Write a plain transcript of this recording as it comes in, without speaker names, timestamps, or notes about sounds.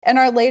And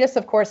our latest,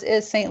 of course,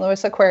 is St.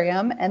 Louis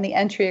Aquarium and the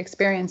entry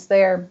experience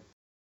there.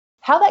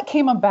 How that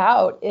came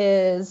about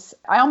is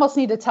I almost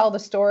need to tell the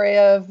story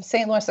of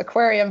St. Louis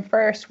Aquarium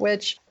first,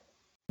 which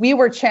we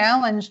were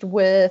challenged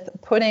with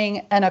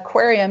putting an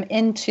aquarium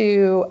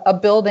into a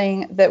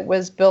building that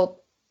was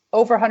built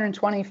over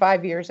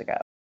 125 years ago.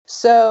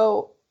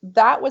 So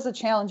that was a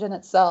challenge in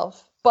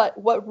itself. But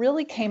what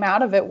really came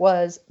out of it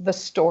was the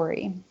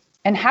story.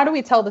 And how do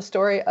we tell the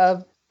story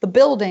of the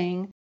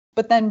building,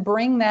 but then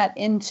bring that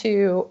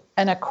into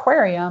an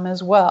aquarium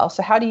as well?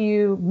 So how do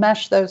you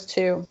mesh those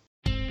two?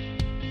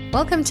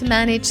 Welcome to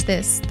Manage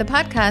This, the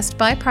podcast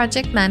by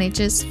project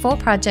managers for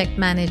project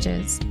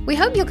managers. We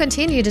hope you'll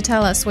continue to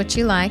tell us what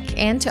you like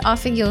and to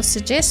offer your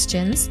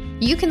suggestions.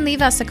 You can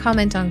leave us a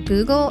comment on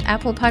Google,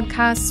 Apple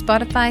Podcasts,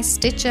 Spotify,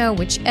 Stitcher,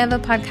 whichever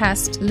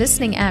podcast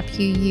listening app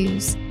you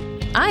use.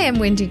 I am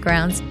Wendy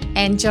Grounds,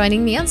 and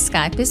joining me on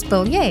Skype is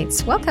Bill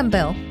Yates. Welcome,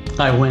 Bill.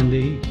 Hi,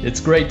 Wendy.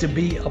 It's great to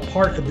be a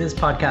part of this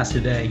podcast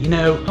today. You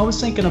know, I was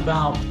thinking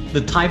about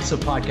the types of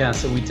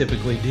podcasts that we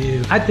typically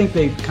do. I think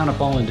they kind of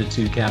fall into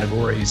two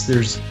categories.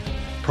 There's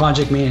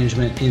project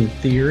management in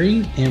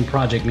theory and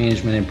project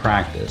management in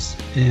practice.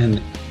 And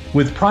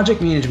with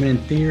project management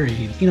in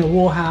theory,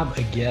 we'll have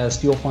a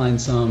guest. You'll find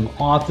some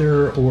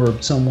author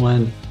or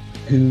someone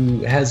who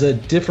has a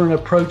different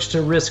approach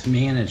to risk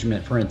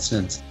management, for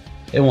instance.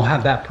 And we'll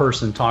have that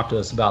person talk to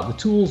us about the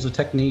tools, the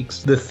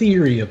techniques, the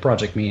theory of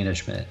project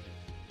management.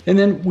 And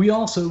then we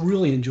also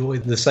really enjoy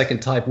the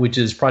second type, which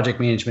is project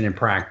management in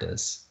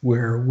practice,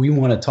 where we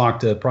want to talk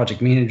to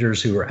project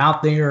managers who are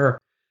out there.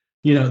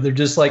 They're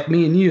just like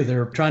me and you.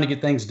 They're trying to get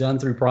things done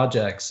through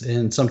projects.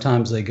 And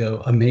sometimes they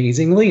go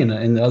amazingly,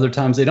 and other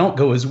times they don't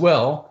go as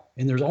well.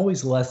 And there's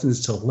always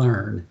lessons to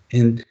learn.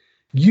 And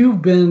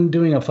you've been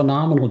doing a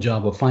phenomenal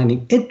job of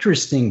finding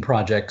interesting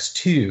projects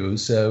too.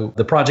 So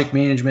the project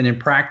management in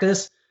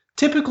practice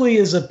typically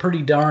is a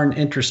pretty darn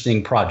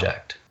interesting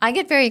project. I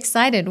get very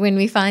excited when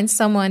we find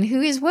someone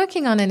who is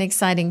working on an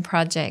exciting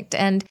project,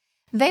 and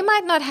they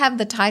might not have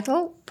the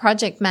title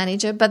project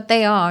manager, but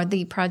they are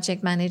the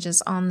project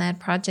managers on that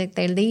project.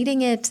 They're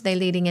leading it, they're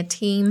leading a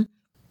team,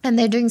 and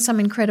they're doing some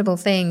incredible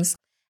things.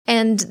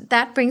 And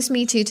that brings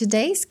me to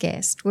today's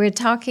guest. We're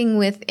talking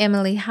with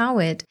Emily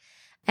Howard.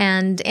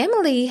 And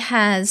Emily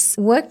has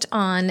worked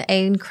on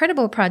an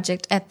incredible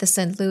project at the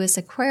St. Louis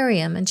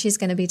Aquarium, and she's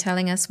going to be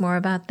telling us more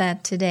about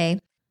that today.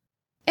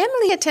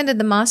 Emily attended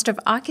the Master of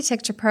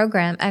Architecture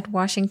program at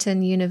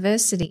Washington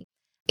University.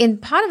 In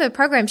part of her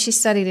program, she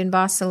studied in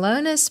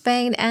Barcelona,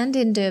 Spain, and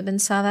in Durban,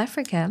 South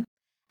Africa.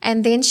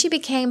 And then she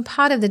became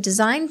part of the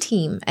design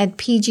team at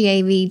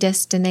PGAV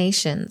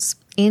Destinations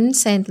in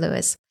St.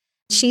 Louis.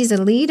 She's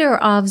a leader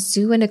of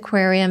zoo and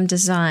aquarium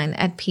design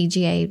at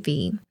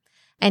PGAV.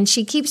 And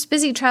she keeps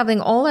busy traveling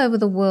all over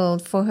the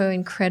world for her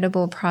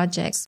incredible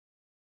projects.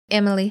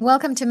 Emily,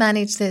 welcome to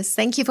Manage This.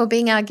 Thank you for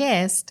being our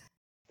guest.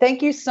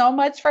 Thank you so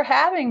much for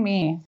having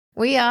me.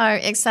 We are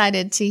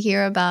excited to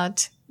hear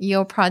about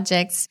your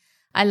projects.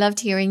 I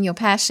loved hearing your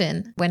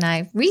passion. When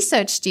I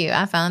researched you,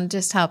 I found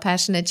just how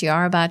passionate you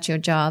are about your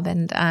job,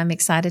 and I'm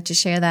excited to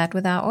share that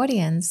with our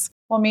audience.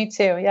 Well, me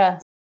too,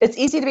 yes. It's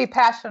easy to be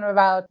passionate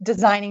about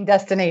designing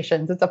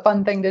destinations. It's a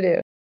fun thing to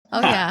do. Oh,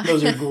 yeah.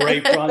 Those are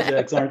great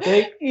projects, aren't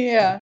they?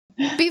 Yeah.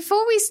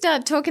 Before we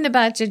start talking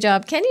about your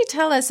job, can you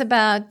tell us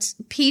about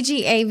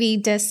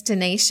PGAV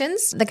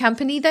Destinations, the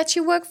company that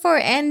you work for,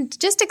 and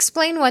just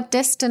explain what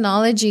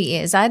destinology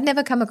is? I'd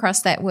never come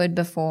across that word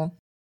before.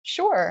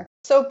 Sure.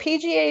 So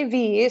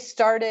PGAV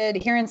started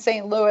here in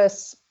St.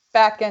 Louis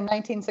back in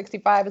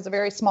 1965 as a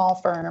very small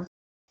firm.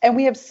 And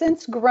we have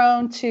since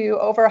grown to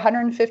over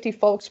 150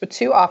 folks with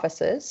 2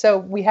 offices. So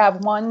we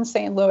have one in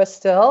St. Louis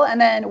still, and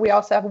then we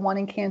also have one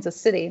in Kansas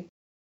City.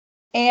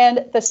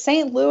 And the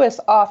St. Louis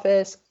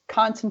office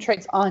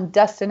concentrates on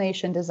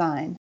destination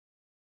design.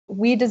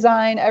 We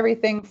design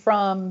everything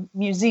from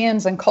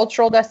museums and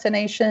cultural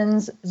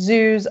destinations,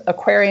 zoos,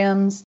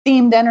 aquariums,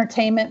 themed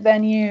entertainment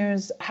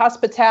venues,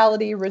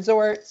 hospitality,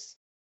 resorts,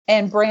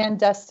 and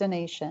brand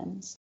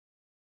destinations.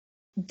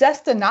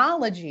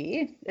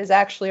 Destinology is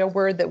actually a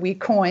word that we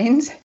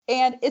coined,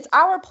 and it's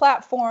our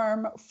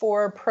platform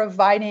for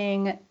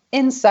providing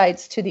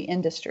insights to the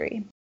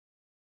industry.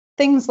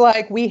 Things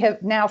like we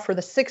have now, for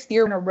the 6th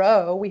year in a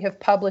row, we have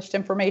published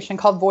information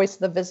called Voice of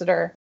the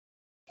Visitor.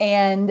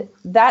 And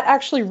that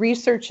actually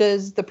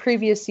researches the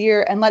previous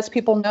year and lets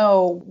people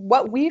know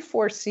what we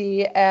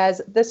foresee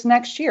as this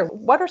next year.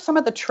 What are some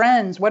of the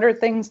trends? What are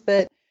things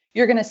that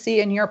you're going to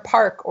see in your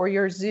park or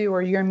your zoo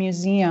or your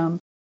museum?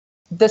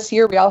 This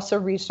year, we also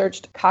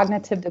researched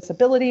cognitive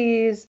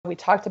disabilities. We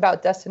talked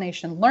about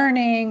destination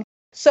learning.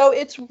 So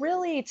it's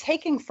really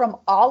taking from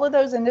all of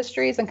those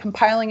industries and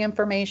compiling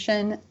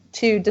information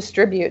to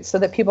distribute so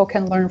that people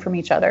can learn from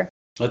each other.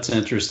 That's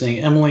interesting.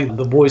 Emily,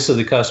 the voice of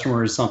the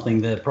customer is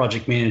something that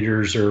project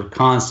managers are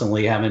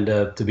constantly having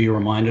to be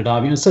reminded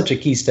of. It's such a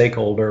key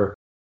stakeholder.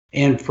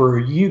 And for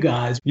you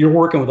guys, you're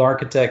working with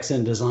architects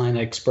and design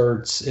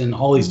experts in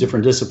all these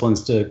different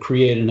disciplines to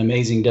create an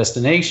amazing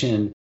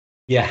destination.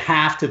 You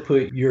have to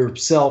put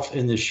yourself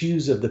in the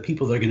shoes of the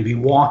people that are going to be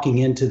walking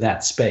into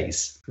that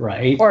space,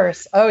 right? Of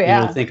course. Oh,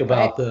 yeah. Think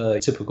about the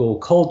typical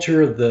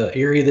culture of the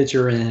area that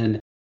you're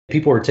in.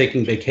 People are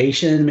taking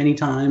vacation many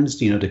times,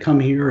 to come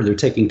here, or they're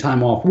taking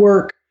time off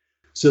work.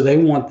 So they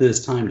want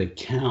this time to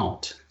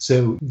count.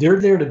 So they're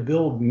there to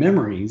build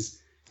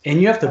memories,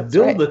 and you have to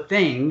build the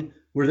thing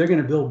where they're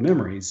going to build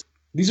memories.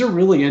 These are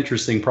really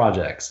interesting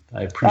projects.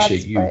 I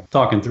appreciate you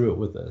talking through it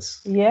with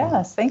us.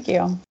 Yes, thank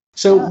you.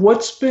 So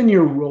what's been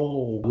your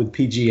role with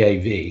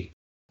PGAV?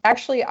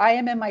 Actually, I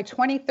am in my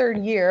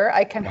 23rd year.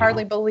 I can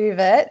hardly believe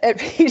it at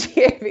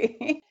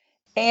PGAV.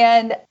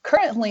 And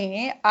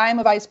currently, I'm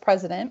a vice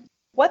president.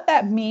 What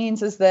that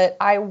means is that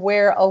I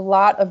wear a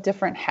lot of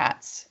different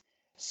hats.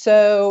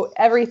 So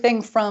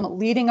everything from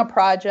leading a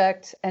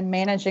project and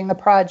managing the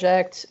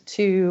project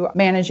to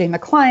managing the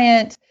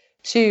client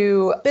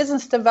to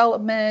business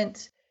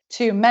development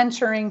to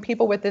mentoring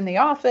people within the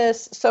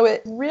office. So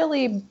it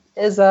really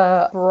is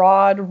a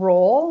broad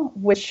role,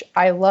 which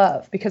I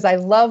love because I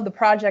love the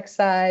project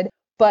side,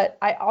 but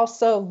I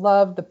also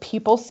love the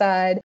people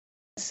side.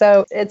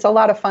 So it's a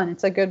lot of fun.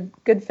 It's a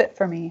good fit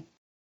for me.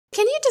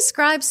 Can you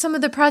describe some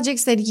of the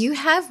projects that you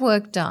have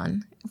worked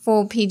on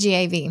for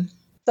PGAV?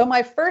 So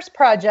my first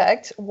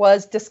project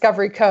was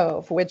Discovery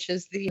Cove, which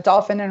is the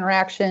dolphin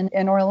interaction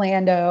in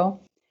Orlando.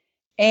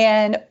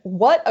 And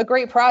what a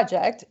great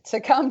project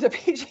to come to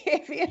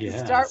PGAV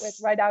and start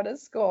with right out of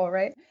school,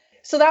 right?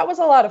 So that was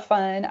a lot of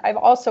fun. I've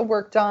also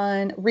worked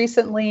on,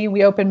 recently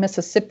we opened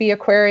Mississippi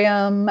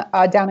Aquarium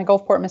down in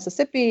Gulfport,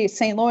 Mississippi,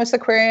 St. Louis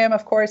Aquarium,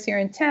 of course, here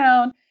in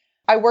town.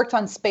 I worked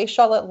on Space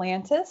Shuttle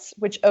Atlantis,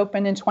 which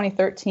opened in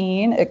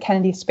 2013 at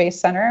Kennedy Space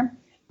Center.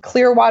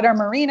 Clearwater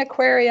Marine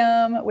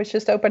Aquarium, which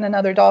just opened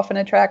another dolphin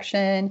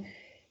attraction.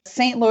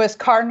 St. Louis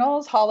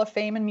Cardinals Hall of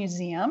Fame and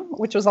Museum,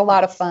 which was a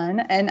lot of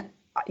fun. And,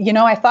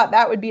 I thought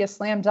that would be a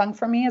slam dunk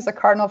for me as a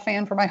Cardinal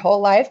fan for my whole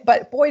life.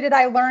 But boy, did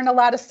I learn a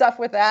lot of stuff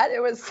with that.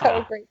 It was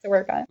so great to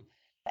work on.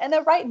 And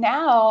then right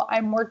now,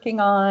 I'm working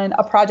on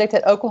a project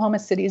at Oklahoma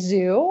City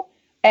Zoo,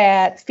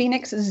 at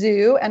Phoenix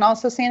Zoo, and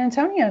also San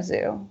Antonio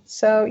Zoo.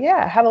 So,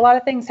 I have a lot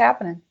of things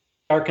happening.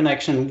 Our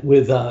connection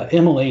with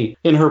Emily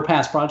in her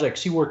past project,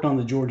 she worked on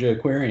the Georgia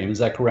Aquarium. Is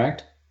that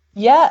correct?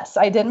 Yes,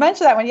 I did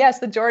mention that one. Yes,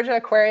 the Georgia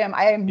Aquarium.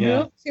 I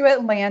moved to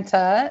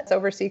Atlanta to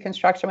oversee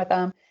construction with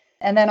them.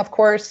 And then, of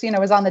course,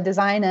 was on the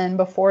design end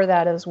before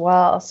that as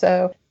well.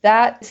 So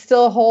that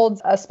still holds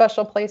a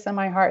special place in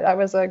my heart. That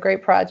was a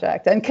great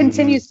project and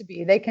continues to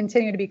be. They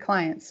continue to be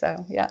clients.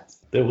 So,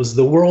 yes. It was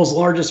the world's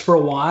largest for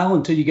a while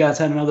until you guys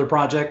had another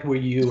project where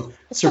you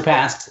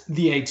surpassed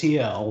the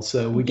ATL.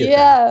 So we get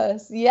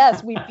that.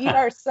 Yes, we beat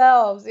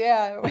ourselves.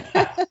 Yeah,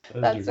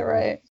 that's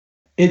right.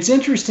 It's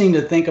interesting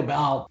to think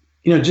about,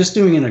 just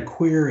doing an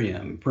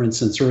aquarium, for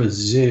instance, or a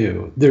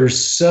zoo. There's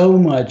so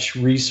much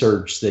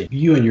research that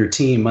you and your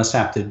team must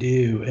have to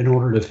do in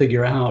order to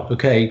figure out,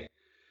 okay,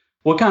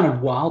 what kind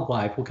of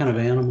wildlife, what kind of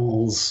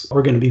animals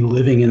are going to be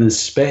living in this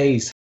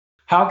space?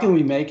 How can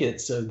we make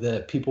it so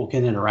that people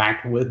can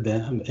interact with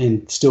them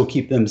and still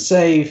keep them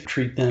safe,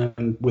 treat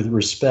them with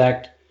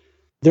respect?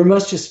 There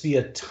must just be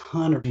a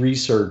ton of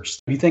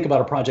research. If you think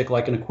about a project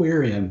like an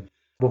aquarium,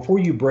 before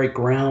you break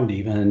ground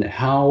even,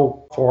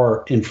 how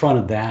far in front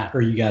of that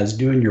are you guys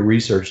doing your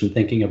research and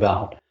thinking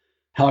about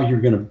how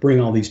you're going to bring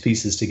all these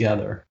pieces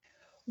together?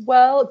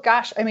 Well,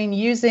 gosh,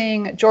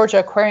 using Georgia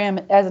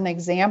Aquarium as an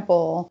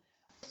example,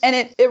 and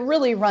it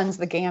really runs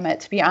the gamut,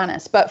 to be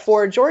honest. But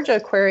for Georgia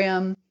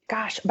Aquarium,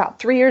 about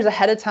 3 years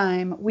ahead of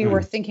time, we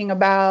were thinking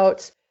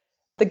about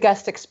the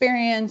guest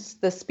experience,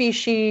 the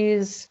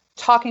species,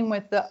 talking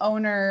with the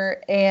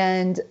owner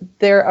and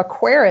their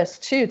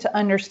aquarist too, to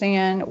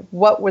understand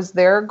what was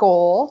their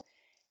goal.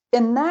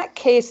 In that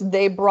case,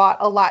 they brought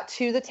a lot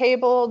to the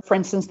table. For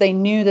instance, they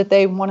knew that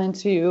they wanted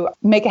to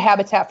make a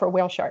habitat for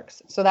whale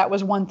sharks. So that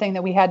was one thing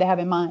that we had to have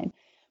in mind.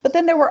 But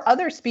then there were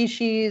other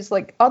species,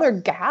 like other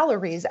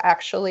galleries,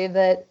 actually,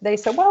 that they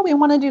said, well, we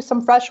want to do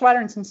some freshwater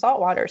and some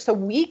saltwater. So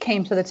we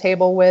came to the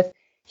table with,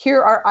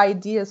 here are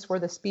ideas for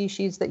the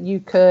species that you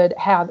could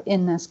have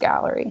in this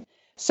gallery.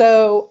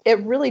 So it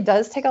really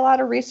does take a lot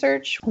of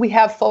research. We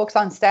have folks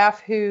on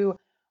staff who,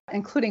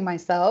 including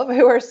myself,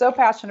 who are so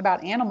passionate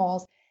about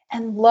animals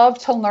and love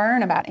to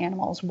learn about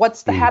animals.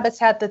 What's the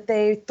habitat that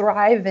they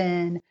thrive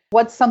in?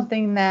 What's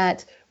something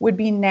that would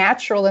be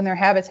natural in their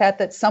habitat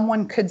that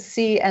someone could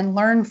see and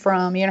learn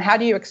from? How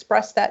do you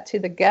express that to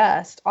the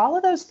guest? All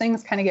of those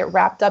things kind of get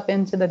wrapped up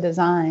into the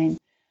design.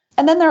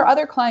 And then there are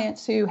other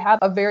clients who have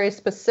a very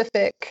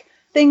specific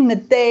thing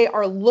that they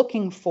are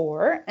looking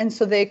for. And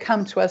so they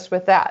come to us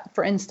with that.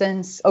 For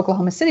instance,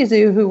 Oklahoma City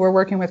Zoo, who we're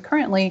working with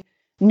currently,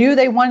 knew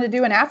they wanted to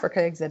do an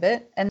Africa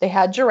exhibit, and they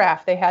had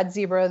giraffe, they had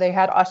zebra, they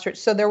had ostrich.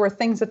 So there were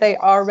things that they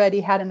already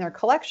had in their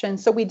collection.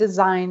 So we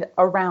designed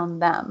around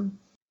them.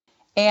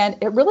 And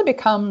it really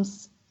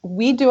becomes,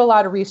 we do a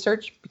lot of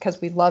research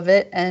because we love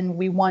it and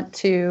we want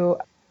to,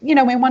 we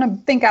want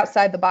to think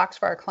outside the box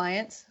for our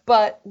clients,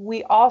 but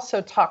we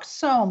also talk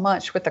so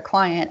much with the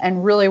client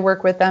and really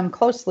work with them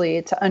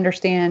closely to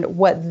understand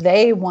what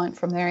they want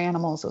from their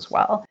animals as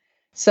well.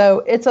 So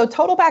it's a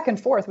total back and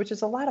forth, which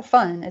is a lot of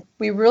fun.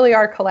 We really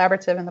are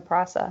collaborative in the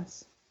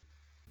process.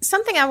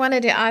 Something I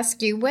wanted to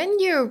ask you, when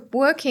you're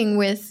working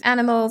with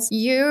animals,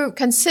 you're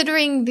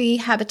considering the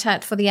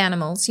habitat for the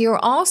animals.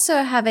 You're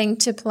also having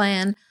to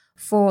plan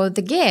for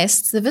the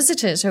guests, the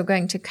visitors who are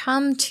going to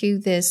come to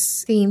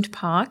this themed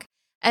park,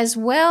 as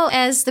well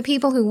as the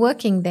people who are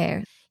working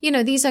there.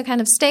 These are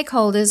kind of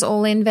stakeholders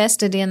all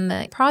invested in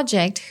the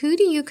project. Who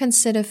do you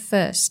consider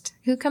first?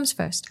 Who comes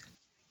first?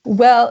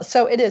 Well,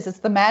 so it's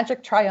the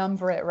magic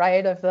triumvirate,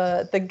 right, of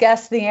the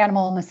guests, the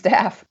animal, and the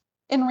staff.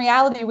 In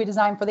reality, we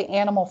design for the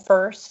animal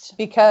first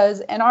because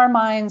in our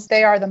minds,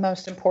 they are the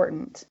most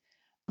important.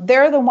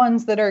 They're the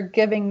ones that are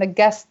giving the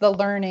guests the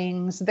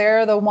learnings.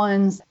 They're the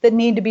ones that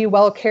need to be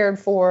well cared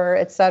for,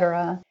 et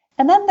cetera.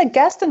 And then the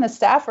guest and the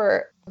staff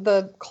are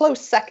the close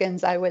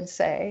seconds, I would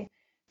say,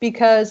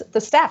 because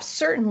the staff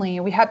certainly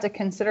we have to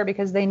consider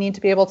because they need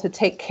to be able to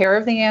take care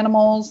of the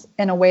animals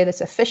in a way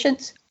that's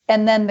efficient.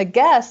 And then the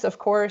guests, of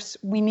course,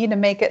 we need to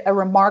make it a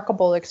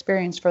remarkable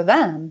experience for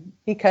them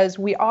because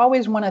we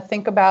always want to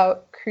think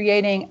about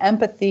creating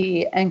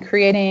empathy and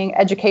creating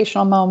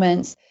educational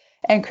moments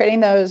and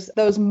creating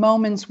those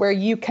moments where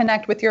you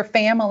connect with your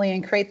family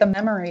and create the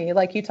memory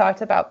like you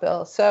talked about,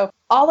 Bill. So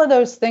all of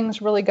those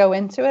things really go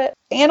into it.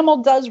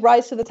 Animal does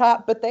rise to the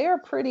top, but they are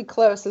pretty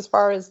close as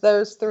far as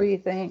those three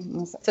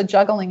things. It's a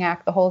juggling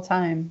act the whole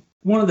time.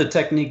 One of the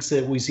techniques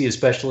that we see,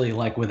 especially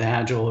like with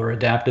agile or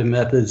adaptive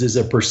methods, is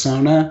a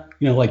persona,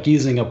 like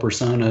using a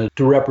persona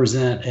to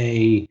represent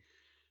a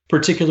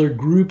particular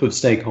group of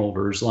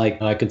stakeholders.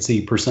 Like I could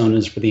see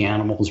personas for the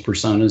animals,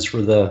 personas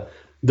for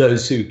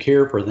those who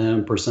care for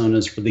them,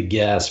 personas for the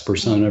guests,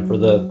 persona for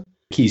the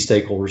key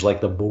stakeholders like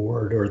the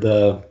board or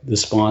the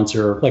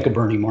sponsor, like a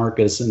Bernie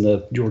Marcus in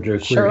the Georgia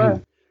Aquarium.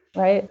 Sure.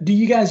 Right. Do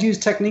you guys use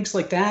techniques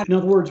like that? In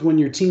other words, when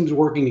your team's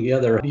working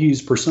together, do you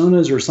use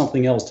personas or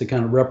something else to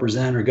kind of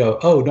represent or go,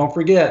 oh, don't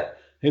forget,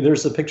 hey,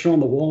 there's a picture on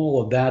the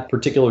wall of that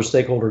particular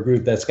stakeholder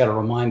group that's got to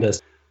remind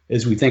us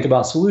as we think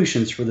about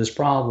solutions for this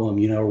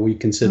problem, are we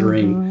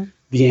considering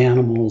the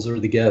animals or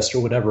the guests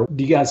or whatever?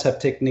 Do you guys have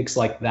techniques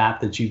like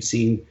that you've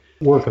seen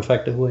work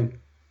effectively?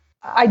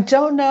 I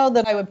don't know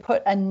that I would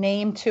put a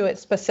name to it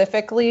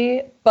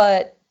specifically,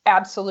 but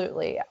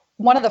absolutely.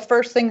 One of the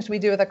first things we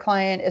do with a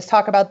client is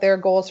talk about their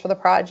goals for the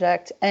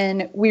project,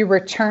 and we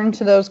return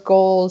to those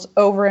goals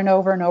over and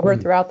over and over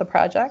throughout the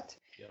project.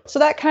 Yep. So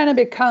that kind of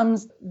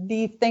becomes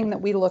the thing that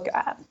we look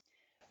at.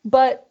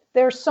 But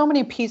there's so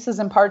many pieces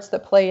and parts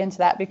that play into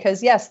that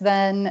because, yes,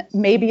 then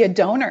maybe a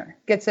donor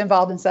gets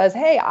involved and says,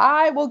 hey,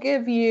 I will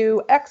give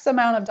you X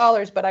amount of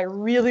dollars, but I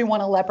really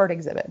want a leopard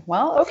exhibit.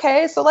 Well,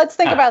 okay, so let's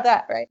think about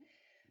that, right?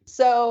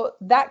 So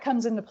that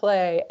comes into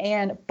play,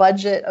 and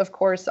budget, of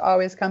course,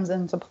 always comes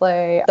into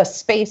play, the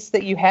space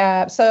that you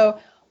have. So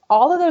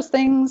all of those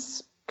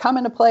things come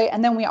into play,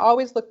 and then we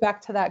always look back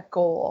to that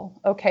goal.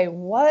 Okay,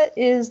 what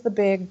is the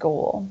big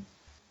goal?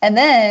 And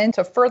then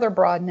to further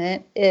broaden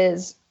it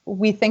is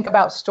we think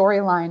about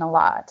storyline a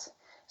lot.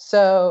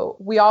 So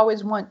we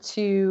always want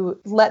to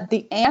let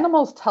the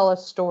animals tell a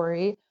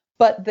story,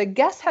 but the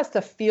guest has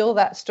to feel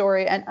that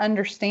story and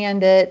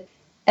understand it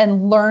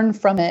and learn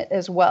from it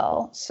as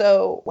well.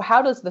 So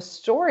how does the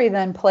story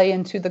then play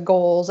into the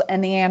goals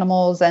and the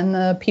animals and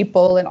the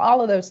people and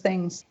all of those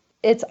things?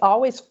 It's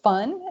always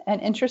fun and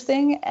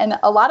interesting. And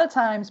a lot of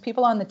times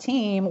people on the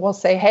team will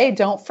say, hey,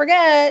 don't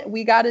forget,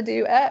 we got to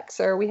do X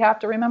or we have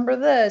to remember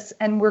this.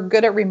 And we're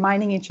good at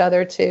reminding each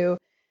other to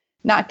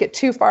not get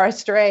too far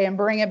astray and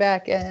bring it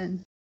back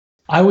in.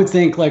 I would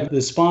think like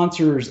the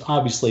sponsors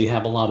obviously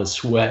have a lot of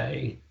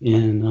sway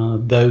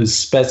in those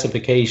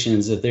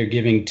specifications that they're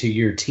giving to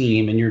your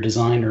team and your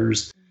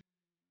designers.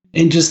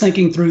 And just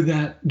thinking through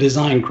that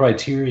design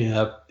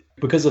criteria,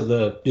 because of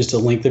just the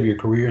length of your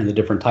career and the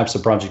different types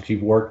of projects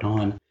you've worked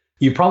on,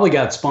 you've probably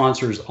got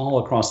sponsors all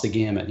across the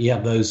gamut. You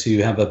have those who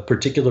have a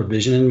particular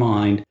vision in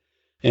mind,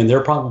 and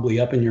they're probably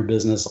up in your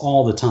business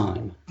all the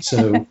time.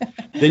 So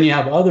then you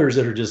have others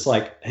that are just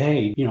like,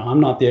 hey, I'm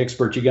not the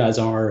expert you guys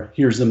are.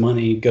 Here's the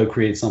money. Go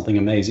create something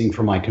amazing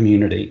for my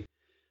community.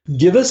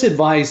 Give us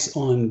advice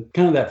on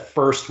kind of that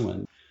first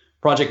one.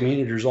 Project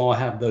managers all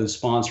have those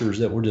sponsors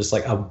that were just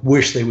like, I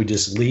wish they would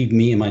just leave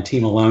me and my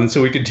team alone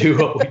so we could do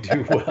what we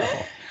do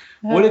well.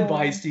 What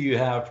advice do you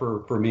have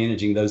for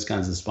managing those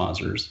kinds of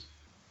sponsors?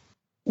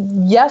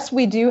 Yes,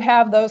 we do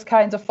have those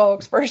kinds of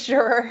folks for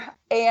sure.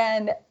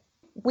 And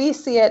we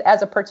see it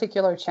as a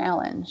particular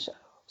challenge.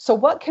 So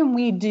what can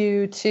we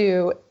do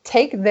to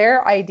take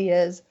their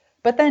ideas,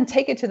 but then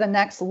take it to the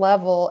next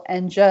level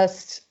and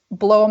just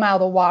blow them out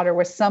of the water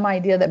with some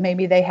idea that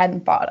maybe they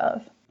hadn't thought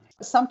of?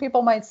 Some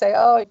people might say,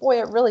 oh, boy,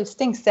 it really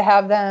stinks to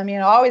have them,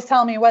 always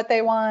tell me what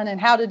they want and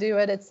how to do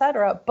it, et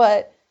cetera.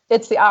 But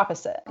it's the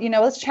opposite.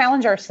 Let's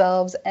challenge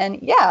ourselves. And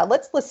yeah,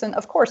 let's listen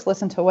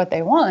to what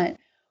they want,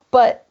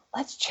 but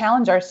let's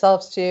challenge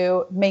ourselves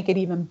to make it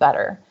even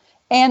better.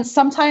 And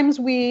sometimes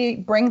we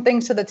bring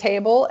things to the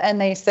table and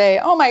they say,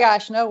 oh my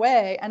gosh, no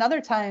way. And other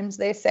times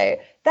they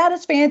say, that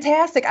is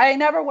fantastic. I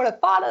never would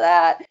have thought of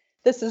that.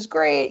 this is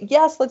great.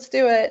 Yes, let's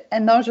do it.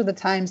 And those are the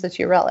times that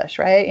you relish,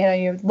 right?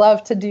 You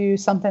love to do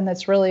something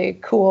that's really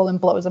cool and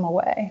blows them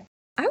away.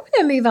 I want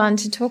to move on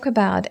to talk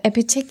about a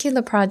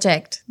particular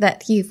project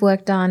that you've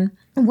worked on.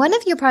 One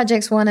of your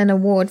projects won an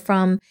award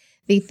from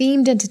the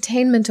Themed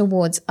Entertainment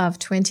Awards of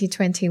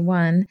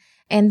 2021.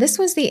 And this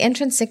was the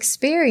entrance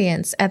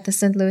experience at the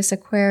St. Louis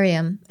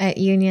Aquarium at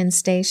Union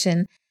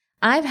Station.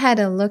 I've had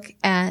a look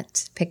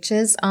at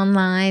pictures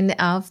online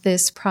of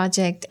this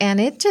project, and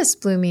it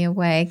just blew me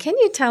away. Can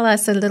you tell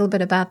us a little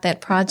bit about that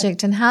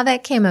project and how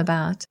that came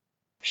about?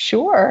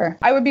 Sure.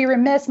 I would be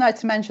remiss not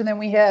to mention that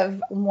we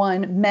have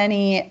won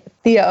many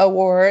THEA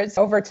awards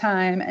over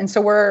time. And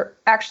so we're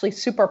actually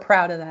super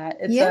proud of that.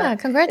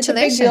 Congratulations. It's a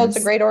big deal. It's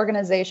a great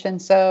organization.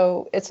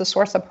 So it's a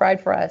source of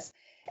pride for us.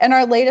 And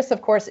our latest,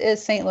 of course,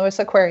 is St. Louis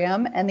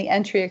Aquarium and the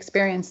entry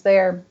experience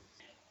there.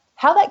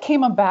 How that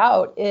came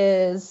about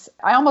is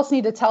I almost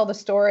need to tell the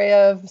story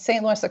of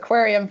St. Louis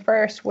Aquarium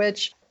first,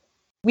 which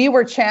we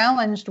were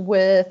challenged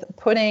with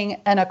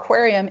putting an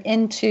aquarium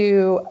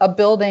into a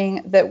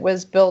building that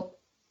was built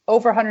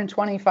over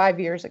 125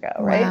 years ago,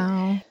 right?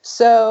 Wow.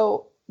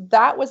 So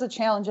that was a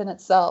challenge in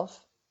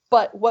itself.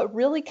 But what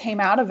really came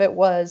out of it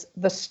was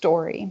the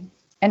story.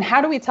 And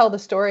how do we tell the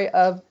story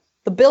of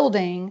the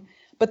building,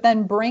 but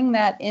then bring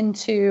that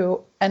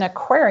into an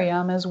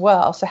aquarium as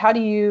well? So how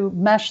do you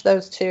mesh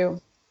those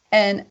two?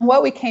 And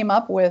what we came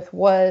up with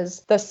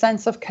was the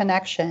sense of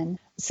connection.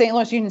 St.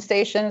 Louis Union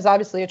Station is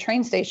obviously a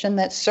train station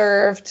that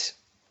served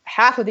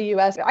half of the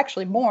U.S.,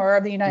 actually more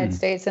of the United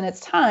States in its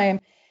time.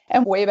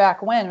 And way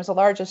back when, it was the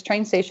largest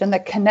train station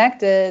that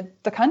connected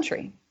the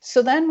country.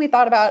 So then we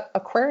thought about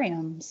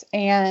aquariums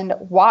and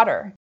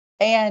water.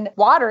 And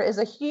water is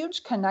a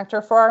huge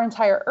connector for our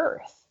entire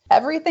Earth.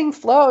 Everything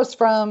flows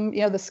from,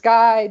 the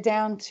sky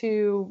down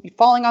to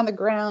falling on the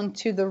ground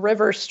to the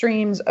rivers,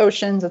 streams,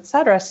 oceans,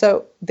 etc.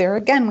 So there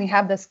again, we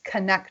have this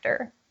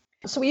connector.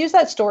 So we use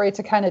that story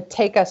to kind of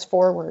take us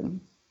forward.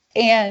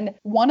 And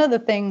one of the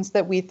things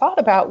that we thought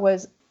about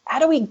was, how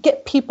do we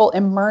get people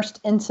immersed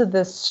into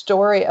this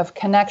story of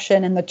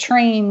connection and the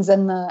trains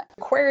and the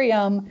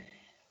aquarium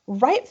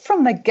right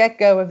from the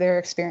get-go of their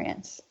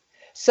experience?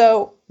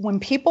 So when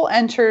people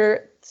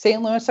enter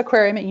St. Louis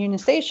Aquarium at Union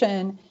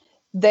Station,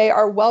 they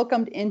are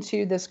welcomed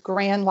into this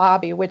grand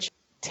lobby, which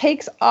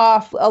takes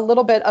off a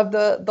little bit of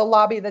the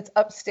lobby that's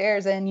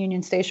upstairs in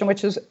Union Station,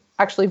 which is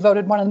actually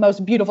voted one of the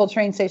most beautiful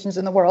train stations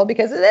in the world,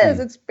 because it is.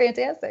 It's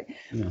fantastic.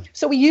 Yeah.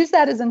 So we use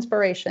that as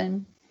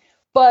inspiration,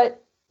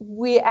 but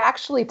we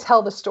actually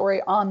tell the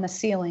story on the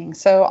ceiling.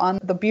 So on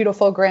the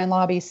beautiful grand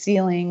lobby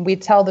ceiling, we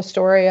tell the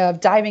story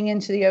of diving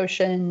into the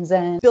oceans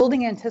and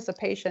building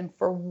anticipation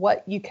for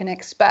what you can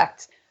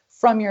expect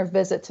from your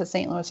visit to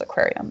St. Louis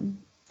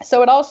Aquarium.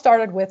 So it all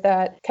started with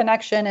that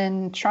connection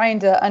and trying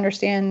to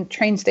understand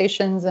train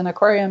stations and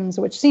aquariums,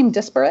 which seem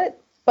disparate,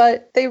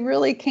 but they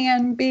really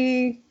can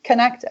be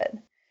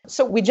connected.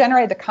 So we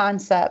generated the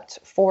concept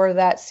for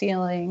that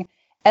ceiling.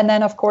 And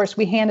then, of course,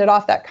 we handed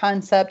off that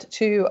concept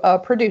to a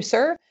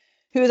producer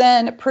who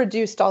then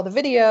produced all the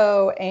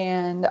video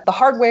and the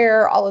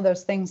hardware, all of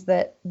those things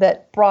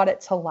that brought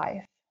it to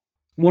life.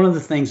 One of the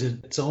things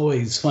that's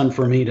always fun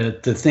for me to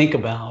think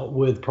about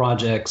with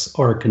projects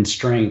are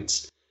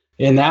constraints.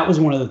 And that was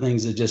one of the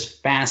things that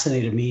just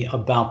fascinated me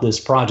about this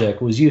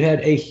project was you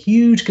had a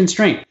huge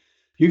constraint.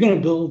 You're going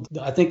to build,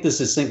 I think this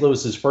is St.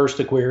 Louis's first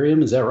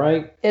aquarium. Is that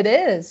right? It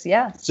is,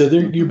 yeah. So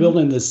you're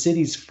building the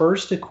city's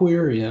first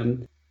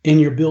aquarium,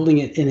 and you're building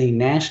it in a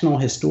National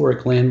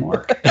Historic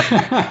Landmark.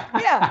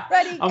 Yeah,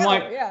 ready, I'm go.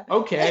 like, yeah.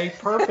 Okay,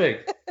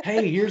 perfect.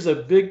 Hey, here's a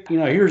big,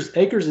 here's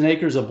acres and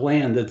acres of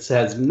land that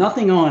has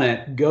nothing on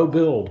it. Go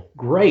build.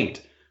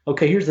 Great.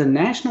 Okay, here's the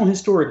National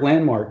Historic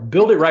Landmark.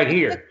 Build it right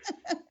here.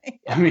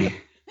 Yeah. I mean,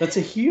 that's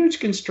a huge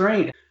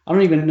constraint. I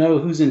don't even know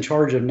who's in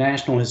charge of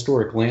National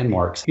Historic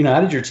Landmarks.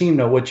 How did your team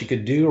know what you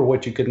could do or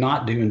what you could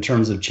not do in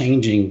terms of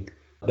changing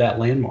that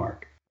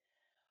landmark?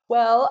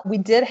 Well, we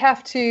did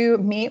have to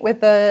meet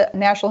with the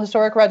National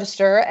Historic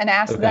Register and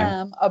ask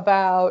them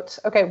about,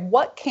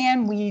 what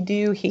can we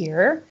do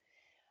here?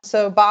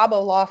 So Bob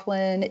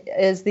O'Laughlin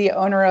is the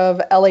owner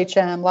of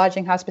LHM,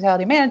 Lodging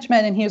Hospitality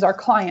Management, and he was our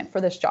client for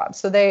this job.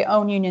 So they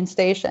own Union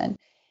Station.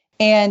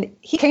 And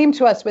he came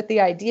to us with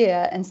the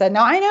idea and said,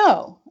 now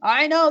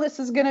I know this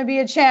is going to be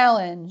a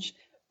challenge,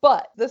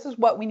 but this is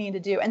what we need to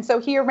do. And so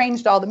he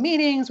arranged all the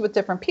meetings with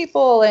different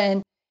people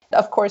and,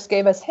 of course,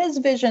 gave us his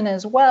vision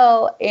as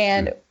well.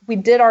 And we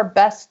did our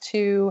best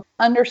to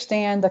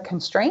understand the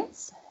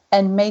constraints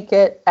and make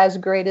it as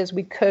great as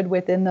we could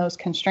within those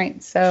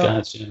constraints. So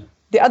gotcha.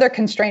 The other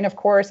constraint, of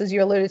course, as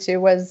you alluded to,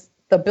 was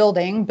the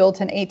building built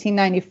in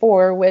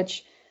 1894,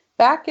 which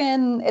back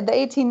in the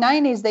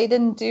 1890s, they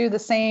didn't do the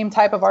same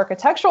type of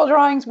architectural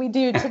drawings we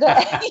do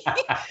today.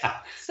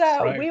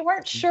 So we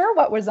weren't sure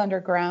what was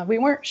underground. We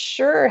weren't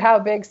sure how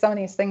big some of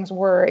these things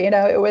were.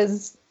 It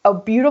was a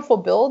beautiful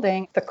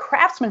building. The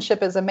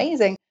craftsmanship is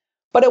amazing,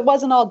 but it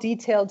wasn't all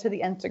detailed to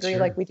the nth degree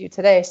like we do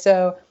today.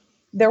 So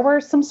there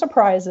were some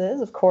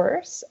surprises, of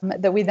course,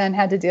 that we then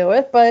had to deal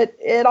with, but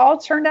it all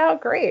turned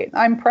out great.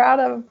 I'm proud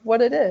of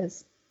what it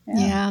is.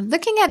 Yeah.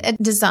 Looking at a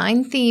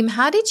design theme,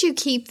 how did you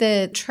keep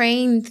the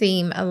train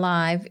theme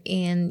alive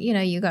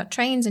you got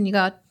trains and you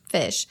got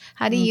fish?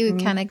 How do you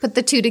kind of put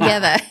the two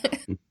together?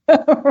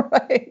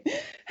 Right.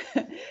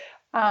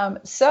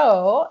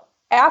 So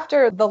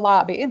after the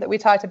lobby that we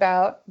talked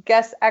about,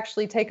 guests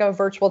actually take a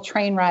virtual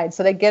train ride.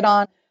 So they get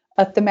on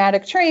a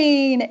thematic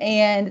train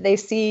and they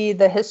see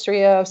the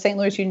history of St.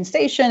 Louis Union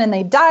Station and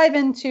they dive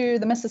into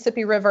the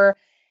Mississippi River.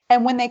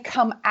 And when they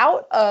come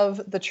out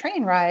of the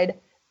train ride,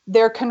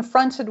 they're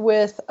confronted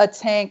with a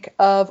tank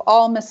of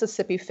all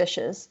Mississippi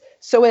fishes.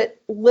 So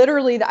it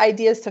literally, the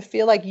idea is to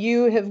feel like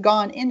you have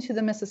gone into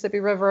the Mississippi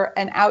River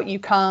and out you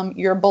come,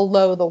 you're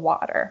below the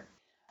water.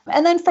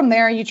 And then from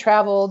there, you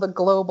travel the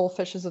global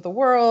fishes of the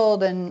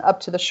world and up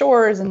to the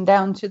shores and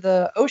down to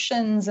the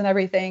oceans and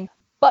everything.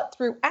 But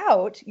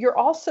throughout, you're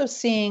also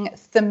seeing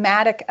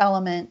thematic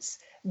elements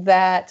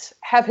that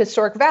have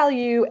historic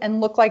value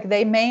and look like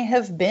they may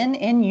have been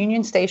in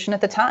Union Station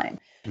at the time.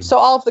 So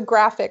all of the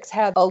graphics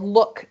have a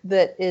look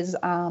that is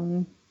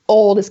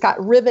old. It's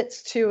got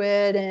rivets to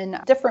it and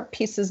different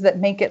pieces that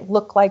make it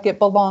look like it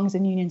belongs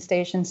in Union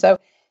Station. So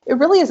it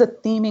really is a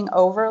theming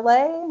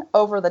overlay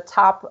over the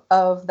top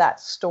of that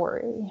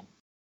story.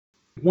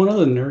 One of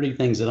the nerdy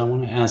things that I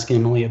want to ask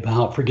Emily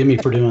about, forgive me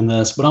for doing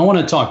this, but I want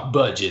to talk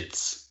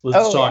budgets.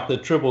 Let's talk the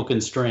triple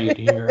constraint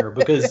here,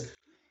 because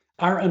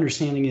our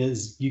understanding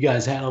is you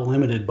guys had a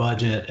limited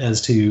budget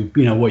as to,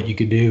 what you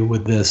could do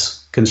with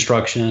this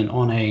construction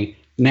on a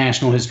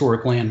National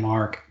Historic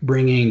Landmark,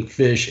 bringing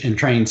fish and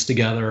trains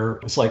together.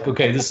 It's like,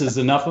 okay, this is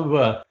enough of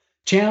a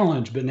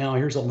challenge, but now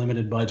here's a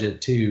limited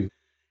budget too.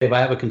 If I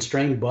have a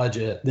constrained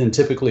budget, then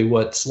typically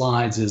what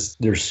slides is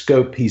there's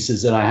scope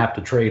pieces that I have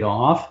to trade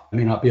off. I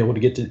may not be able to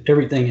get to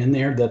everything in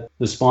there that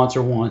the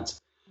sponsor wants,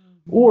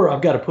 or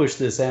I've got to push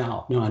this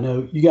out. Now, I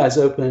know you guys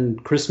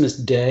opened Christmas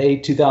Day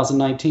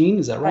 2019.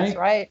 Is that right? That's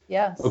right.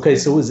 Yes. Okay.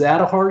 So is that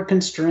a hard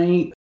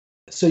constraint?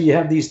 So you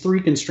have these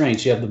three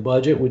constraints. You have the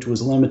budget, which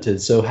was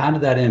limited. So how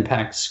did that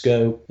impact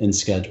scope and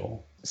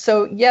schedule?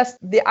 So yes,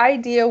 the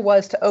idea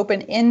was to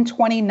open in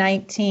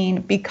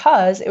 2019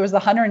 because it was the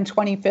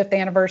 125th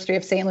anniversary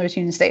of St. Louis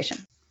Union Station.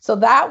 So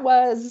that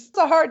was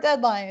a hard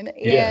deadline.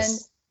 Yes.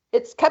 And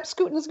it's kept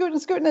scooting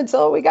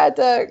until we got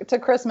to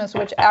Christmas,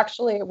 which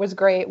actually it was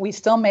great. We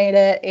still made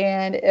it,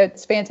 and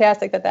it's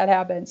fantastic that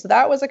happened. So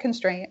that was a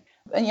constraint.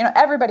 And,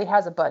 everybody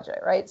has a budget,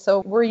 right?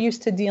 So we're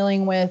used to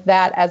dealing with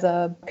that as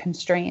a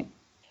constraint.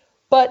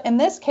 But in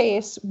this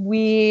case,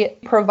 we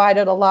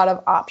provided a lot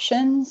of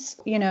options.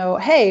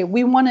 Hey,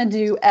 we want to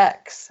do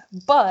X,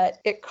 but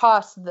it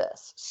costs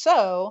this.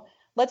 So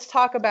let's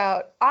talk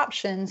about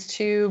options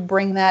to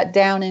bring that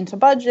down into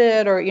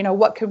budget, or,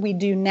 what could we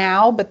do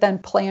now, but then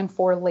plan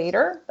for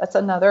later? That's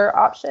another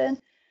option.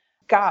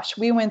 Gosh,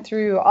 we went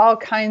through all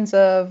kinds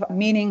of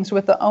meetings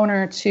with the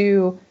owner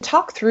to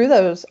talk through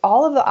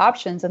all of the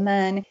options, and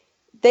then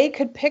they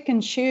could pick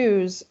and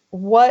choose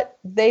what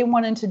they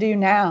wanted to do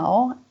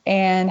now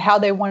and how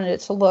they wanted it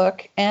to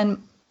look. And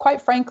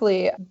quite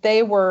frankly,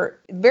 they were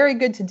very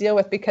good to deal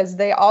with because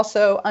they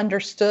also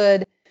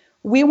understood,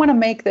 we want to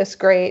make this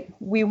great.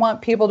 We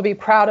want people to be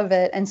proud of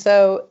it. And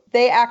so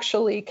they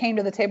actually came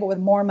to the table with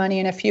more money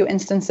in a few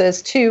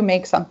instances to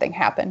make something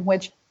happen,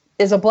 which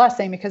is a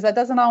blessing because that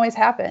doesn't always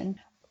happen.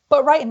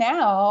 But right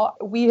now,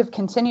 we have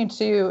continued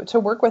to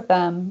work with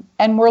them,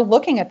 and we're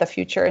looking at the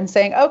future and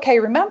saying, okay,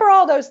 remember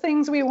all those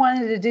things we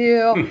wanted to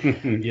do?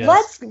 Yes.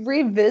 Let's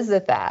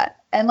revisit that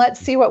and let's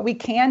see what we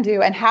can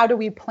do and how do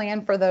we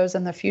plan for those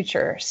in the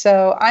future.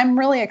 So I'm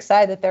really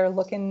excited that they're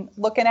looking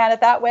at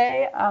it that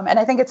way. And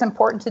I think it's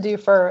important to do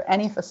for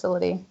any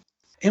facility.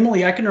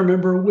 Emily, I can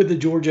remember with the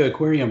Georgia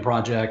Aquarium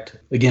Project,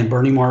 again,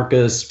 Bernie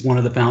Marcus, one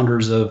of the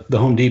founders of the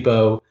Home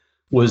Depot,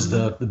 was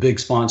the big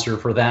sponsor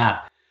for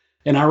that.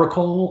 And I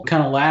recall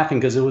kind of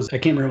laughing because I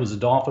can't remember, it was a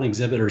dolphin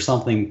exhibit or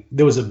something.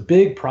 There was a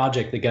big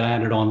project that got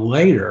added on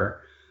later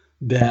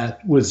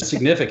that was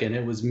significant.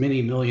 It was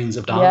many millions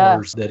of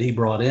dollars that he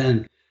brought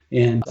in.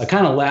 And I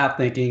kind of laughed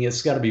thinking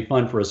it's got to be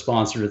fun for a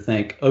sponsor to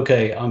think,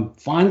 okay, I'm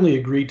finally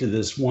agreed to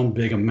this one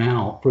big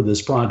amount for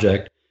this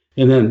project.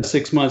 And then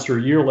 6 months or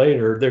a year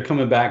later, they're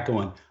coming back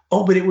going,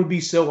 oh, but it would be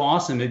so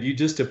awesome if you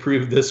just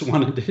approved this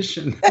one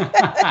addition.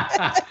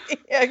 Yeah,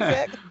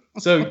 exactly.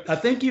 So I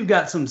think you've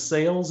got some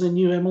sales in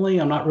you, Emily.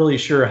 I'm not really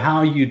sure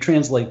how you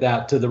translate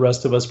that to the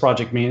rest of us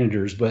project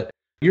managers, but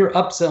your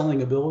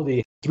upselling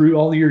ability through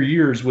all your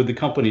years with the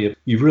company,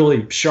 you've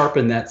really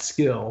sharpened that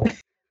skill.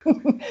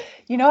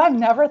 I've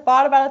never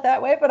thought about it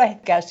that way, but I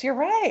guess you're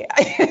right.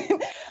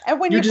 And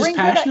when you're just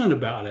passionate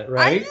about it,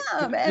 right?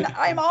 I am, and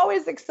I'm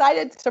always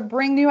excited to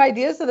bring new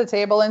ideas to the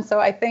table. And so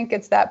I think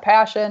it's that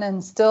passion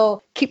and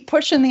still keep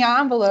pushing the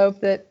envelope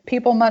that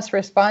people must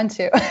respond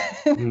to.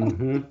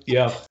 Mm-hmm.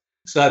 Yeah.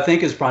 So I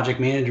think as project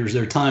managers,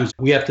 there are times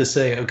we have to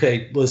say,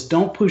 okay, let's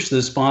don't push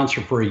the sponsor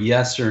for a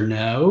yes or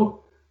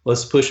no.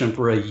 Let's push them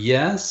for a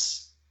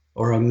yes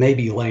or a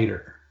maybe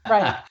later.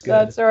 Right.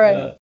 That's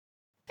right.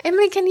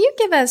 Emily, can you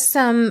give us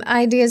some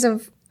ideas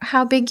of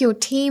how big your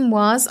team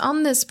was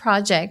on this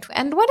project.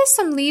 And what are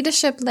some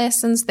leadership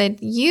lessons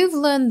that you've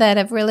learned that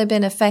have really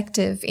been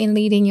effective in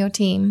leading your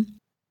team?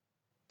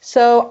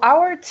 So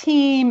our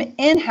team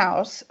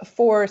in-house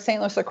for St.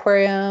 Louis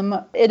Aquarium,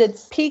 at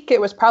its peak,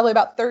 it was probably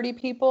about 30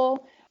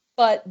 people.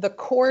 But the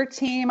core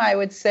team, I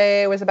would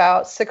say, was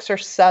about 6 or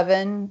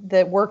 7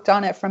 that worked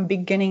on it from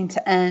beginning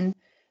to end.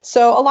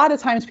 So a lot of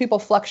times people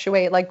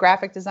fluctuate, like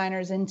graphic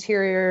designers,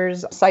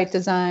 interiors, site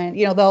design,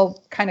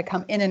 they'll kind of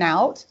come in and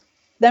out.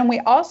 Then we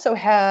also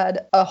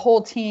had a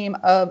whole team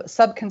of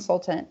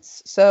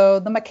sub-consultants. So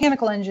the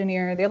mechanical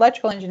engineer, the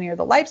electrical engineer,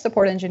 the life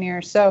support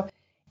engineer. So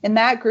in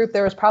that group,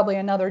 there was probably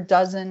another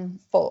dozen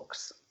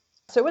folks.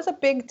 So it was a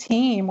big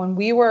team. When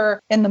we were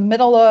in the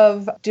middle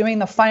of doing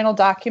the final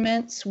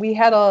documents, we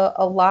had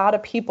a lot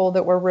of people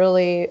that were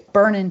really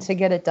burning to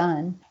get it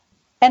done.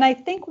 And I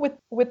think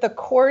with the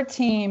core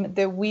team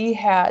that we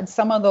had,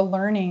 some of the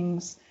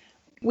learnings,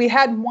 we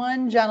had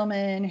one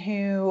gentleman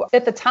who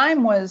at the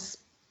time was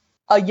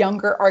a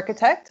younger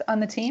architect on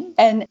the team,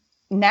 and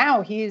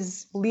now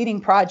he's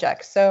leading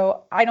projects.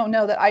 So I don't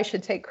know that I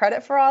should take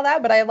credit for all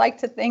that, but I like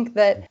to think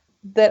that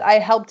I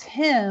helped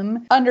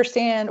him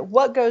understand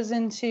what goes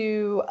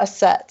into a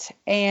set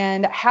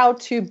and how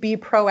to be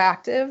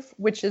proactive,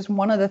 which is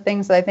one of the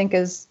things that I think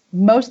is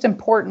most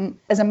important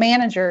as a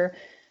manager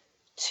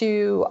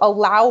to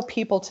allow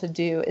people to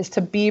do, is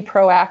to be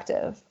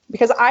proactive.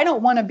 Because I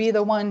don't want to be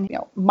the one,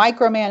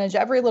 micromanage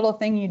every little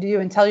thing you do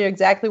and tell you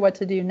exactly what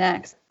to do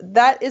next.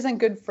 That isn't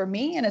good for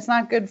me, and it's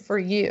not good for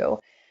you.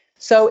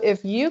 So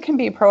if you can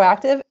be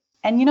proactive,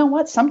 and you know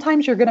what,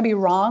 sometimes you're going to be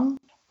wrong,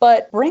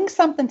 but bring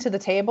something to the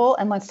table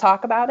and let's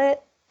talk about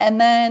it. And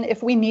then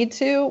if we need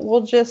to,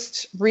 we'll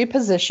just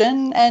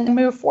reposition and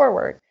move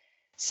forward.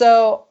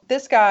 So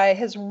this guy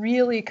has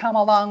really come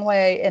a long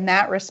way in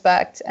that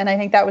respect. And I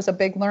think that was a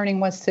big learning,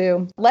 was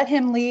to let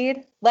him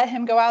lead, let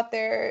him go out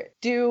there,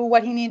 do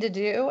what he needed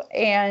to do.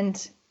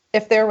 And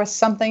if there was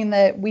something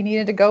that we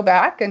needed to go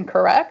back and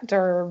correct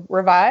or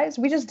revise,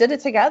 we just did it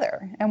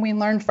together and we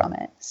learned from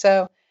it.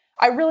 So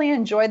I really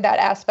enjoyed that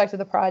aspect of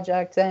the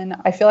project. And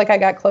I feel like I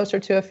got closer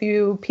to a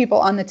few people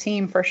on the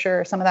team for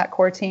sure, some of that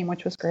core team,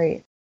 which was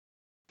great.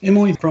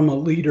 Emily, from a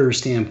leader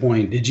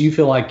standpoint, did you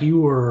feel like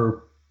you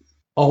were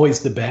always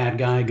the bad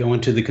guy going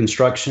to the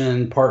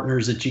construction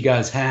partners that you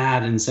guys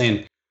had and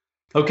saying,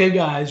 okay,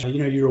 guys,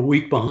 you're a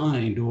week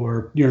behind,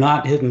 or you're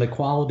not hitting the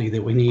quality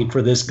that we need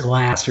for this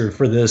glass or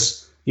for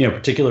this,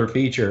 particular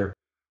feature?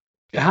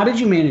 How did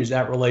you manage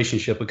that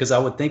relationship? Because I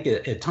would think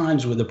at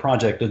times with a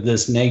project of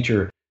this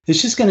nature,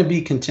 it's just going to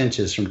be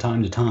contentious from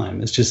time to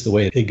time. It's just the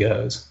way it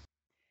goes.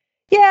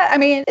 Yeah, I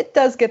mean, it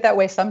does get that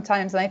way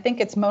sometimes. And I think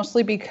it's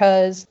mostly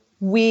because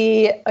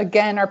we,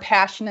 again, are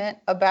passionate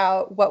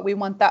about what we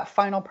want that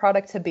final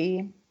product to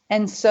be.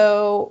 And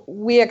so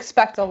we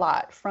expect a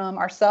lot from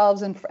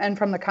ourselves and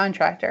from the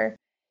contractor.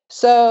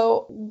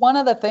 So one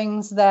of the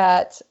things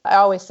that I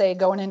always say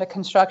going into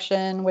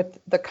construction with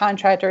the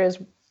contractor is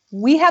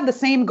we have the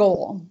same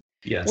goal.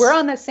 Yes. We're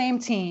on the same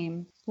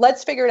team.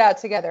 Let's figure it out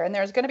together. And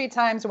there's going to be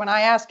times when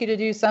I ask you to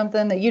do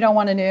something that you don't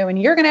want to do,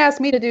 and you're going to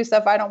ask me to do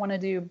stuff I don't want to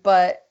do.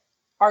 But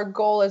our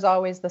goal is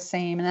always the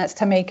same, and that's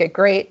to make it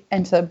great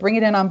and to bring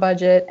it in on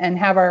budget and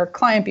have our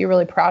client be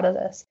really proud of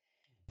this.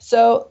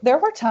 So there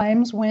were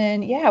times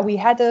when, we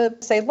had to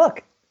say,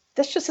 look,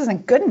 this just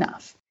isn't good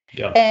enough.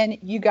 Yeah. And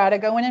you got to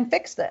go in and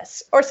fix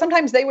this. Or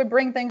sometimes they would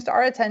bring things to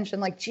our attention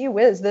like, gee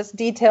whiz, this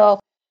detail,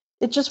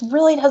 it just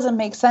really doesn't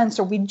make sense,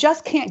 or we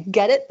just can't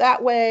get it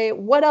that way.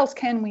 What else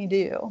can we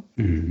do?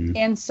 Mm-hmm.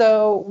 And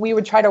so we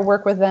would try to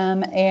work with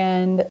them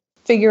and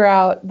figure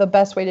out the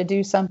best way to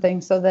do something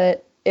so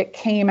that it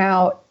came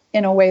out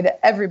in a way that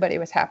everybody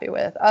was happy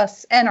with,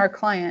 us and our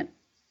client,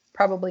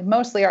 probably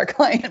mostly our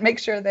client, make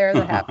sure they're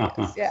the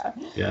happiest. Yeah.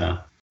 Yeah.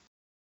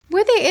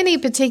 Were there any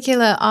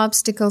particular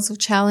obstacles or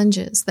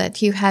challenges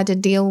that you had to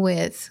deal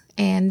with,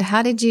 and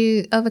how did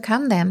you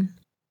overcome them?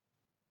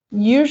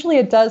 Usually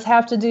it does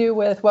have to do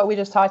with what we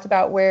just talked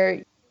about,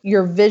 where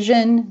your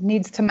vision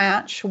needs to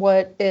match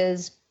what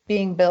is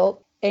being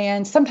built.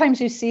 And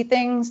sometimes you see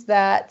things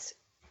that,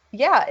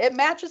 it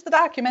matches the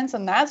documents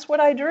and that's what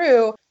I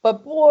drew.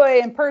 But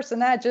boy, in person,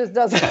 that just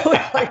doesn't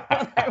look like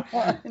what I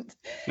want.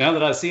 Now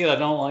that I see it, I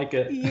don't like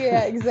it.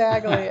 Yeah,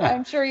 exactly.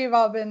 I'm sure you've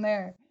all been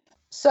there.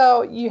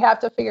 So you have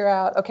to figure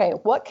out, okay,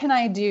 what can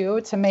I do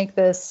to make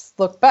this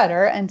look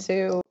better and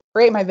to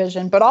create my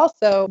vision, but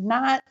also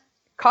not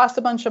cost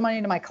a bunch of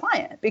money to my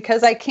client,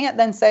 because I can't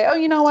then say, oh,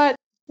 you know what?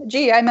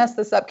 Gee, I messed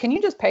this up. Can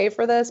you just pay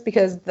for this?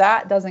 Because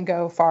that doesn't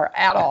go far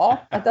at all.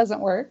 That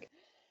doesn't work.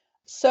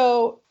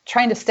 So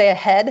trying to stay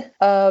ahead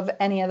of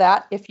any of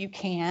that if you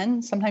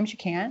can. Sometimes you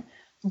can't.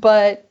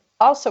 But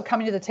also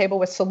coming to the table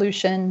with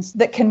solutions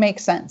that can make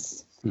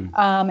sense.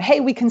 Hey,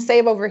 we can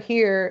save over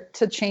here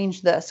to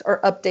change this or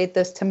update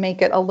this to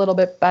make it a little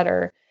bit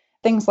better.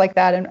 Things like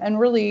that, and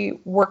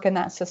really work in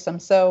that system.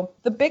 So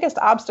the biggest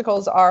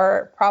obstacles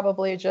are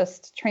probably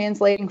just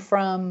translating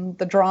from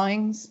the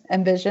drawings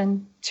and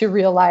vision to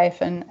real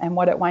life and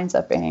what it winds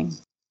up being.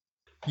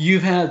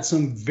 You've had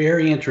some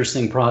very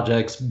interesting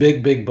projects,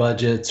 big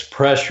budgets,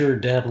 pressure,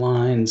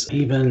 deadlines,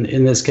 even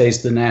in this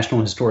case, the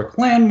National Historic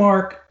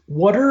Landmark.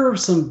 What are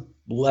some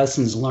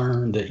lessons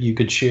learned that you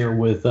could share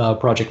with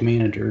project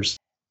managers?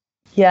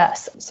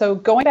 Yes. So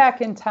going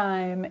back in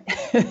time,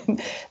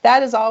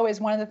 that is always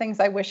one of the things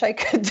I wish I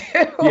could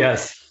do.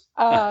 Yes.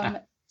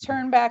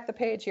 Turn back the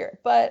page here.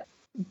 But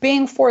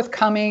being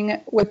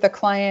forthcoming with the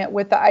client,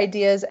 with the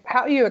ideas,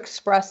 how you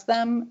express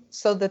them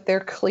so that they're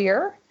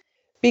clear.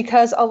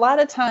 Because a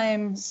lot of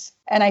times,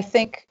 and I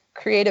think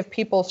creative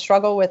people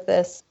struggle with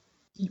this,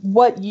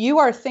 what you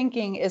are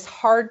thinking is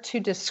hard to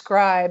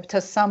describe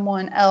to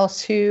someone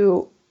else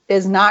who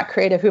is not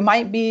creative, who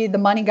might be the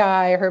money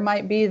guy or who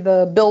might be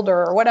the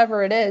builder or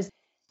whatever it is.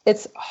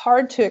 It's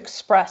hard to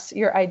express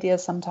your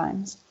ideas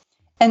sometimes.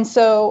 And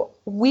so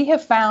we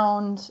have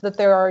found that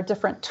there are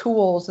different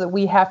tools that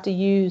we have to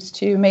use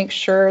to make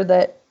sure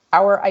that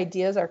our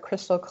ideas are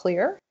crystal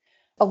clear.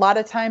 A lot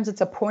of times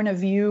it's a point of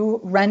view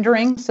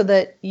rendering so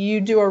that you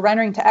do a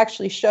rendering to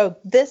actually show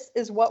this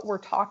is what we're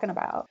talking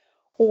about.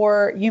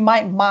 Or you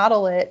might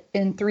model it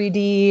in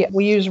 3D.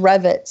 We use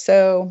Revit.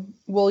 So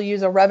we'll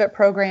use a Revit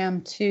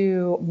program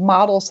to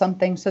model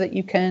something so that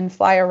you can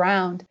fly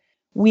around.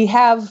 We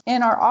have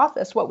in our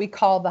office what we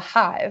call the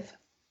Hive,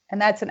 and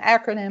that's an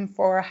acronym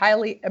for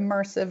Highly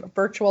Immersive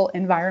Virtual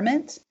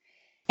Environment.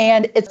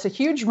 And it's a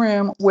huge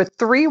room with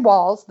 3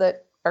 walls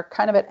that are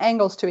kind of at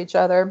angles to each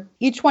other.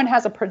 Each one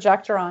has a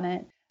projector on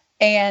it.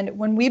 And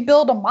when we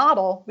build a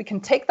model, we can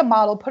take the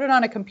model, put it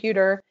on a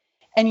computer,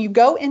 and you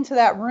go into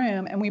that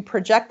room and we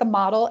project the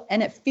model,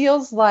 and it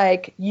feels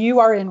like you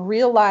are in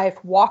real life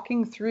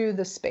walking through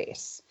the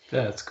space.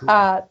 That's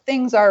cool.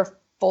 Things are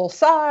full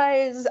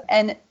size,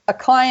 and a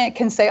client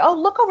can say, oh,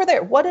 look over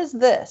there. What is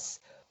this?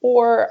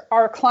 Or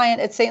our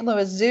client at St.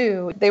 Louis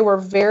Zoo, they were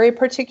very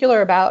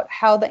particular about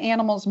how the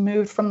animals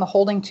moved from the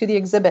holding to the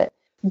exhibit.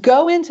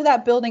 Go into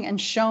that building and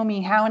show me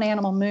how an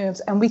animal moves,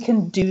 and we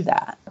can do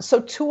that.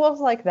 So tools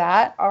like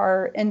that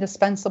are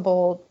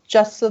indispensable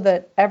just so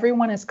that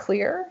everyone is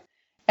clear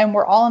and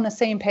we're all on the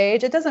same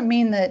page. It doesn't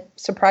mean that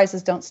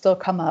surprises don't still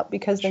come up,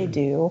 because they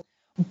do,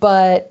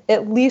 but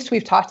at least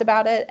we've talked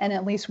about it, and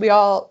at least we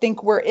all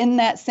think we're in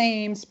that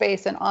same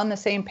space and on the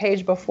same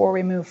page before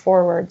we move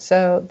forward.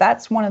 So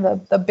that's one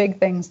of the big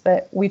things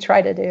that we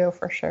try to do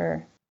for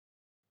sure.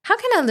 How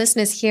can our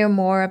listeners hear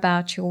more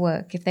about your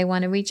work? If they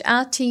want to reach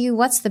out to you,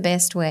 what's the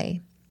best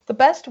way? The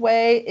best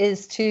way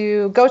is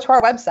to go to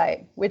our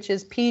website, which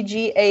is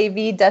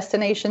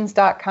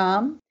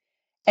pgavdestinations.com.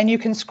 And you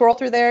can scroll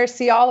through there,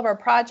 see all of our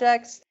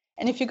projects.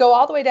 And if you go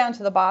all the way down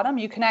to the bottom,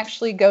 you can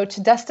actually go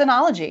to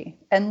Destinology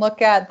and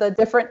look at the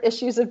different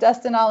issues of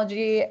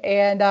Destinology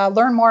and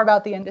learn more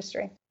about the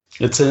industry.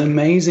 It's an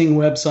amazing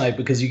website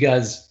because you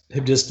guys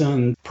have just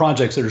done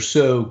projects that are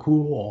so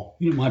cool.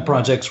 My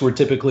projects were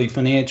typically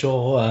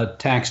financial,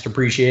 tax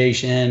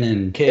depreciation,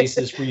 and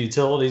cases for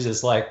utilities.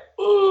 It's like,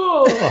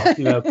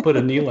 oh, put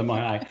a needle in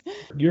my eye.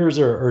 Yours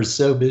are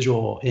so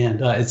visual.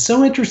 And it's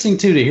so interesting,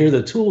 too, to hear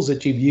the tools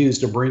that you've used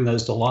to bring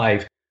those to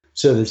life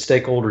so that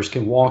stakeholders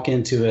can walk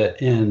into it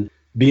and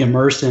be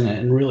immersed in it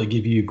and really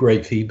give you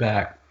great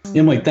feedback.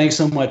 Emily, thanks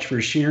so much for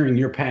sharing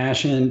your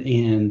passion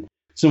and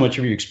so much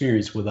of your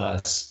experience with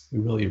us. We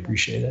really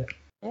appreciate it.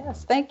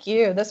 Yes, thank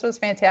you. This was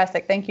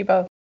fantastic. Thank you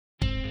both.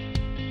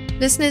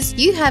 Listeners,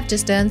 you have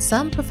just earned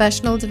some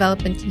professional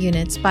development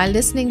units by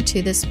listening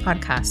to this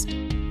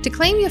podcast. To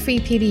claim your free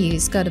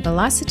PDUs, go to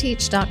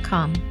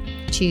velociteach.com.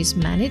 Choose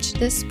Manage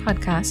This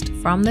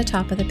Podcast from the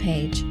top of the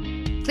page.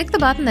 Click the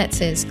button that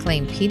says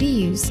Claim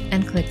PDUs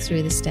and click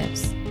through the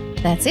steps.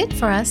 That's it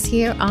for us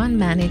here on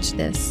Manage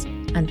This.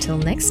 Until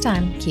next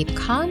time, keep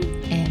calm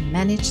and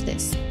manage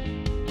this.